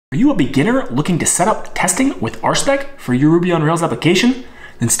Are you a beginner looking to set up testing with RSpec for your Ruby on Rails application?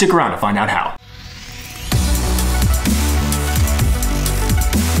 Then stick around to find out how.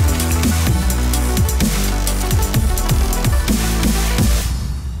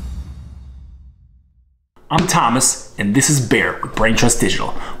 I'm Thomas, and this is Bear with Brain Trust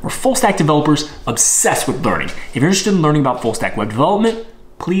Digital. We're full stack developers obsessed with learning. If you're interested in learning about full stack web development,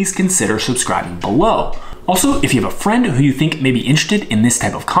 please consider subscribing below. Also, if you have a friend who you think may be interested in this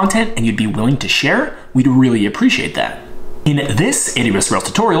type of content and you'd be willing to share, we'd really appreciate that. In this AWS Rails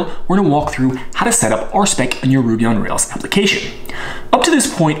tutorial, we're going to walk through how to set up RSpec in your Ruby on Rails application. Up to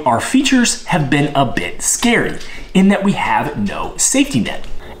this point, our features have been a bit scary in that we have no safety net.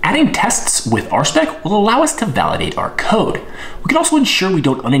 Adding tests with RSpec will allow us to validate our code. We can also ensure we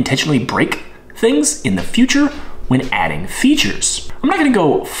don't unintentionally break things in the future when adding features. I'm not going to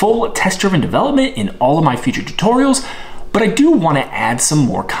go full test-driven development in all of my future tutorials, but I do want to add some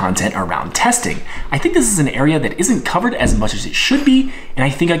more content around testing. I think this is an area that isn't covered as much as it should be, and I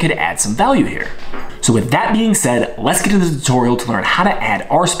think I could add some value here. So with that being said, let's get into the tutorial to learn how to add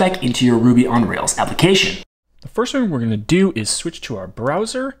RSpec into your Ruby on Rails application. The first thing we're going to do is switch to our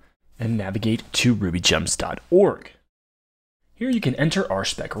browser and navigate to rubygems.org. Here you can enter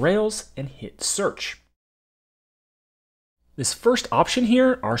RSpec Rails and hit search. This first option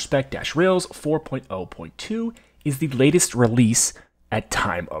here, RSpec-Rails 4.0.2, is the latest release at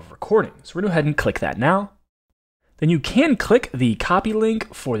time of recording. So we're going to go ahead and click that now. Then you can click the copy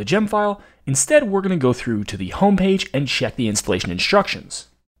link for the gem file. Instead, we're going to go through to the home page and check the installation instructions.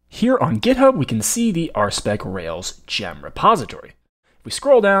 Here on GitHub, we can see the RSpec Rails gem repository. If we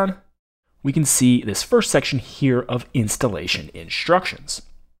scroll down, we can see this first section here of installation instructions.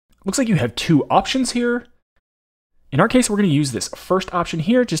 Looks like you have two options here. In our case, we're going to use this first option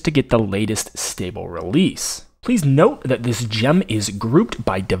here just to get the latest stable release. Please note that this gem is grouped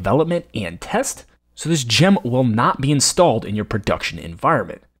by development and test, so this gem will not be installed in your production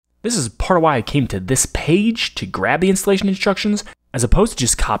environment. This is part of why I came to this page to grab the installation instructions, as opposed to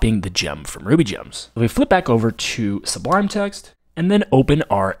just copying the gem from RubyGems. If we flip back over to Sublime Text and then open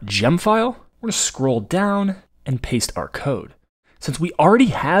our gem file, we're going to scroll down and paste our code. Since we already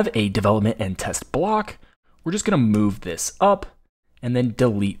have a development and test block, we're just going to move this up and then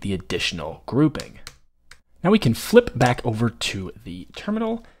delete the additional grouping. Now we can flip back over to the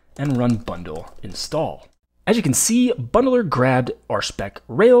terminal and run bundle install. As you can see, Bundler grabbed RSpec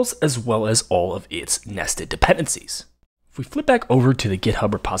Rails as well as all of its nested dependencies. If we flip back over to the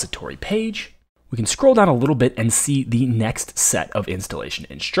GitHub repository page, we can scroll down a little bit and see the next set of installation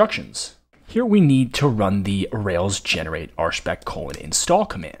instructions. Here we need to run the Rails generate RSpec :install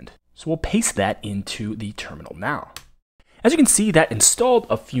command. So we'll paste that into the terminal now. As you can see, that installed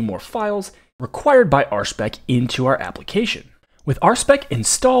a few more files required by RSpec into our application. With RSpec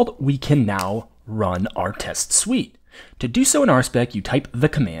installed, we can now run our test suite. To do so in RSpec, you type the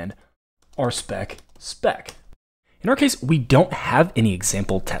command RSpec spec. In our case, we don't have any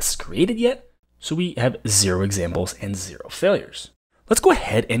example tests created yet, so we have 0 examples and 0 failures. Let's go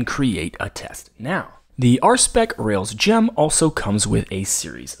ahead and create a test now. The RSpec Rails gem also comes with a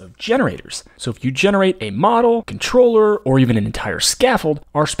series of generators. So if you generate a model, controller, or even an entire scaffold,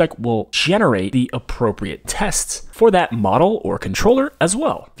 RSpec will generate the appropriate tests for that model or controller as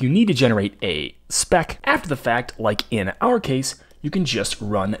well. If you need to generate a spec after the fact, like in our case, you can just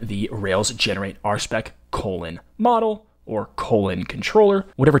run the Rails generate RSpec :model or :controller,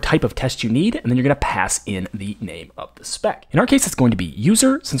 whatever type of test you need, and then you're going to pass in the name of the spec. In our case, it's going to be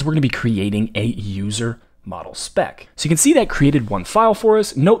user, since we're going to be creating a user model spec. So you can see that created one file for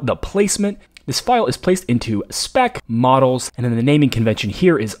us. Note the placement. This file is placed into spec models, and then the naming convention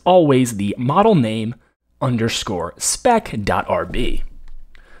here is always the model name _ spec.rb.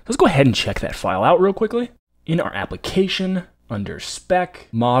 Let's go ahead and check that file out real quickly. In our application, under spec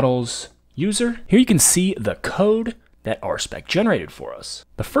models user, here you can see the code that RSpec generated for us.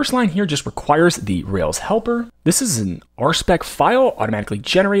 The first line here just requires the Rails helper. This is an RSpec file automatically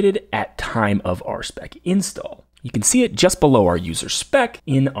generated at time of RSpec install. You can see it just below our user spec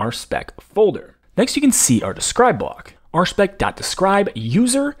in our spec folder. Next, you can see our describe block. RSpec.describe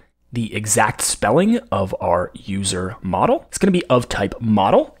user, the exact spelling of our user model. It's going to be of type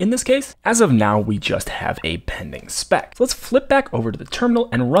model in this case. As of now, we just have a pending spec. So let's flip back over to the terminal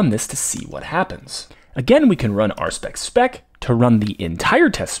and run this to see what happens. Again, we can run RSpec spec to run the entire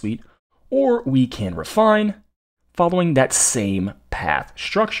test suite, or we can refine following that same path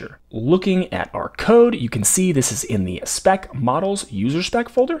structure. Looking at our code, you can see this is in the spec models user spec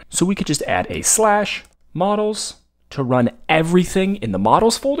folder. So we could just add a /models to run everything in the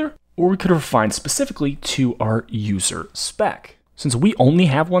models folder, or we could refine specifically to our user spec. Since we only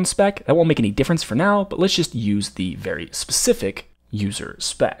have one spec, that won't make any difference for now, but let's just use the very specific user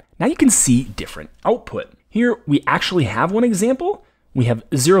spec. Now you can see different output. Here we actually have one example. We have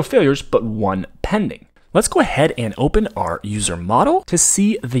 0 failures, but 1 pending. Let's go ahead and open our user model to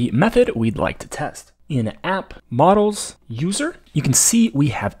see the method we'd like to test. In app models user, you can see we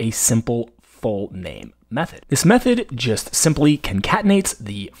have a simple full name method. This method just simply concatenates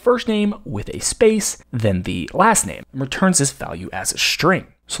the first name with a space, then the last name, and returns this value as a string.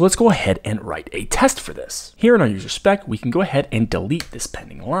 So let's go ahead and write a test for this. Here in our user spec, we can go ahead and delete this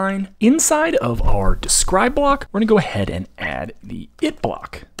pending line. Inside of our describe block, we're gonna go ahead and add the it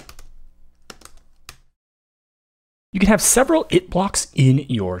block. You can have several it blocks in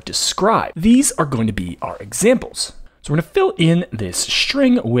your describe. These are going to be our examples. So we're going to fill in this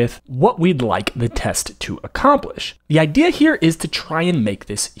string with what we'd like the test to accomplish. The idea here is to try and make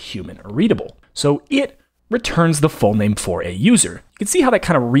this human readable. So it returns the full name for a user. You can see how that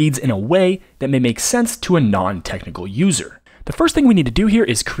kind of reads in a way that may make sense to a non-technical user. The first thing we need to do here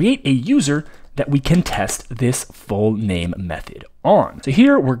is create a user that we can test this full name method on. So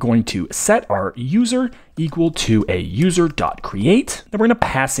here we're going to set our user equal to a user.create. Then we're going to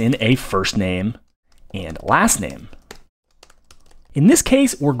pass in a first name and last name. In this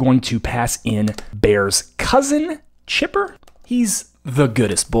case, we're going to pass in Bear's cousin, Chipper. He's the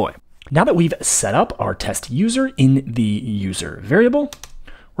goodest boy. Now that we've set up our test user in the user variable,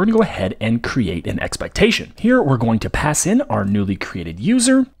 we're gonna go ahead and create an expectation. Here, we're going to pass in our newly created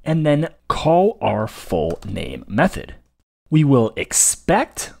user and then call our full name method. We will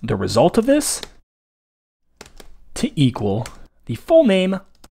expect the result of this to equal the full name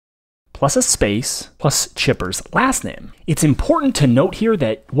plus a space, plus Chipper's last name. It's important to note here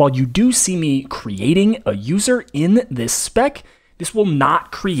that while you do see me creating a user in this spec, this will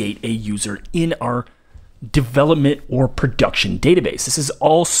not create a user in our development or production database. This is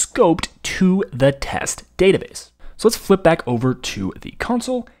all scoped to the test database. So let's flip back over to the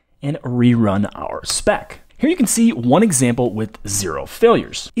console and rerun our spec. Here you can see one example with 0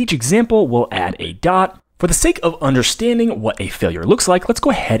 failures. Each example will add a dot. For the sake of understanding what a failure looks like, let's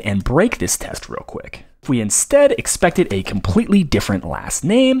go ahead and break this test real quick. If we instead expected a completely different last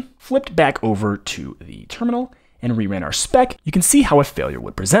name, flipped back over to the terminal, and reran our spec, you can see how a failure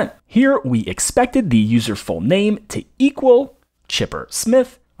would present. Here, we expected the user full name to equal Chipper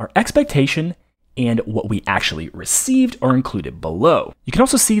Smith. Our expectation and what we actually received are included below. You can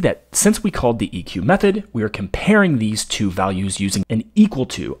also see that since we called the EQ method, we are comparing these two values using an equal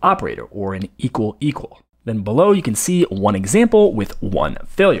to operator or an equal. Then below you can see one example with 1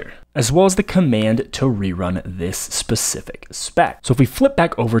 failure, as well as the command to rerun this specific spec. So if we flip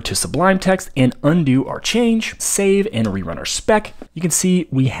back over to Sublime Text and undo our change, save and rerun our spec, you can see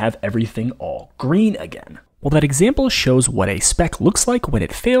we have everything all green again. While that example shows what a spec looks like when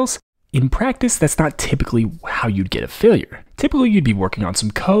it fails, in practice, that's not typically how you'd get a failure. Typically, you'd be working on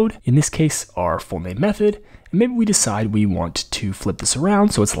some code, in this case, our full name method, and maybe we decide we want to flip this around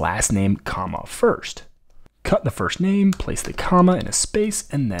so it's last name, comma, first. Cut the first name, place the comma in a space,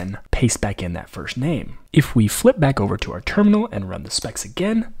 and then paste back in that first name. If we flip back over to our terminal and run the specs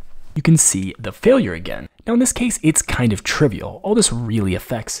again, you can see the failure again. Now in this case, it's kind of trivial. All this really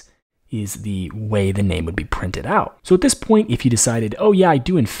affects is the way the name would be printed out. So at this point, if you decided, oh yeah, I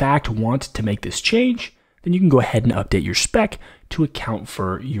do in fact want to make this change, then you can go ahead and update your spec to account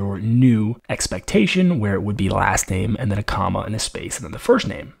for your new expectation where it would be last name and then a comma and a space and then the first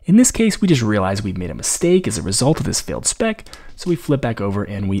name. In this case, we just realized we've made a mistake as a result of this failed spec, so we flip back over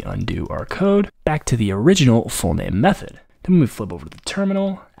and we undo our code back to the original full name method. Then we flip over to the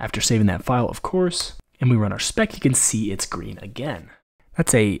terminal, after saving that file, of course, and we run our spec, you can see it's green again.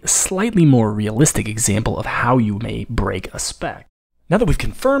 That's a slightly more realistic example of how you may break a spec. Now that we've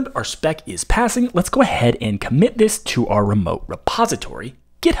confirmed our spec is passing, let's go ahead and commit this to our remote repository,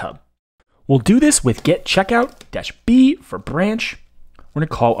 GitHub. We'll do this with get checkout-b for branch. We're gonna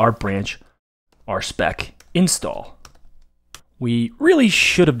call our branch RSpec install. We really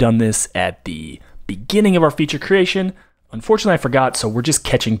should have done this at the beginning of our feature creation. Unfortunately, I forgot, so we're just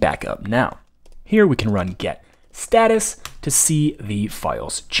catching back up now. Here we can run get status to see the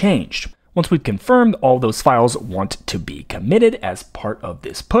files changed. Once we've confirmed all those files want to be committed as part of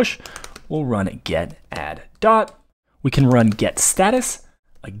this push, we'll run get add dot. We can run get status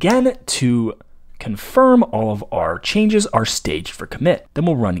again to confirm all of our changes are staged for commit. Then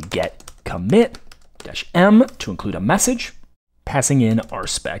we'll run get commit -m to include a message, passing in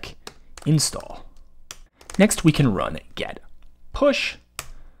RSpec install. Next, we can run get push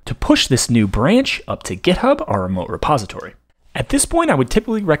to push this new branch up to GitHub, our remote repository. At this point, I would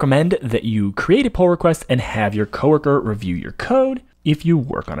typically recommend that you create a pull request and have your coworker review your code if you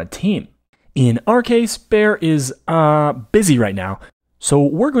work on a team. In our case, Bear is busy right now, so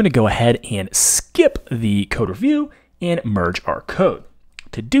we're going to go ahead and skip the code review and merge our code.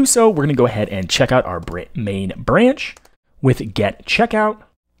 To do so, we're going to go ahead and check out our main branch with get checkout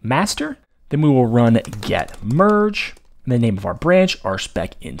master. Then we will run get merge, and the name of our branch,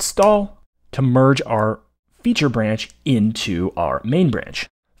 RSpec install, to merge our feature branch into our main branch.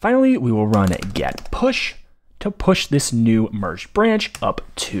 Finally, we will run get push to push this new merged branch up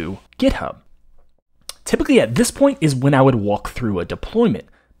to GitHub. Typically at this point is when I would walk through a deployment,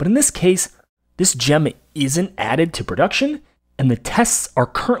 but in this case, this gem isn't added to production, and the tests are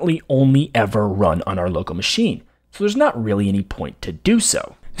currently only ever run on our local machine, so there's not really any point to do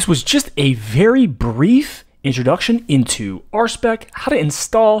so. This was just a very brief introduction into RSpec, how to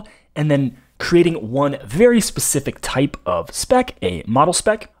install, and then creating one very specific type of spec, a model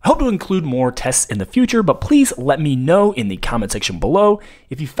spec. I hope to include more tests in the future, but please let me know in the comment section below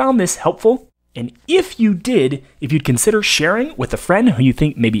if you found this helpful. And if you did, if you'd consider sharing with a friend who you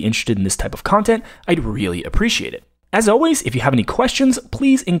think may be interested in this type of content, I'd really appreciate it. As always, if you have any questions,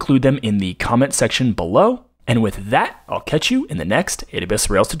 please include them in the comment section below. And with that, I'll catch you in the next AWS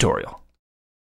Rails tutorial.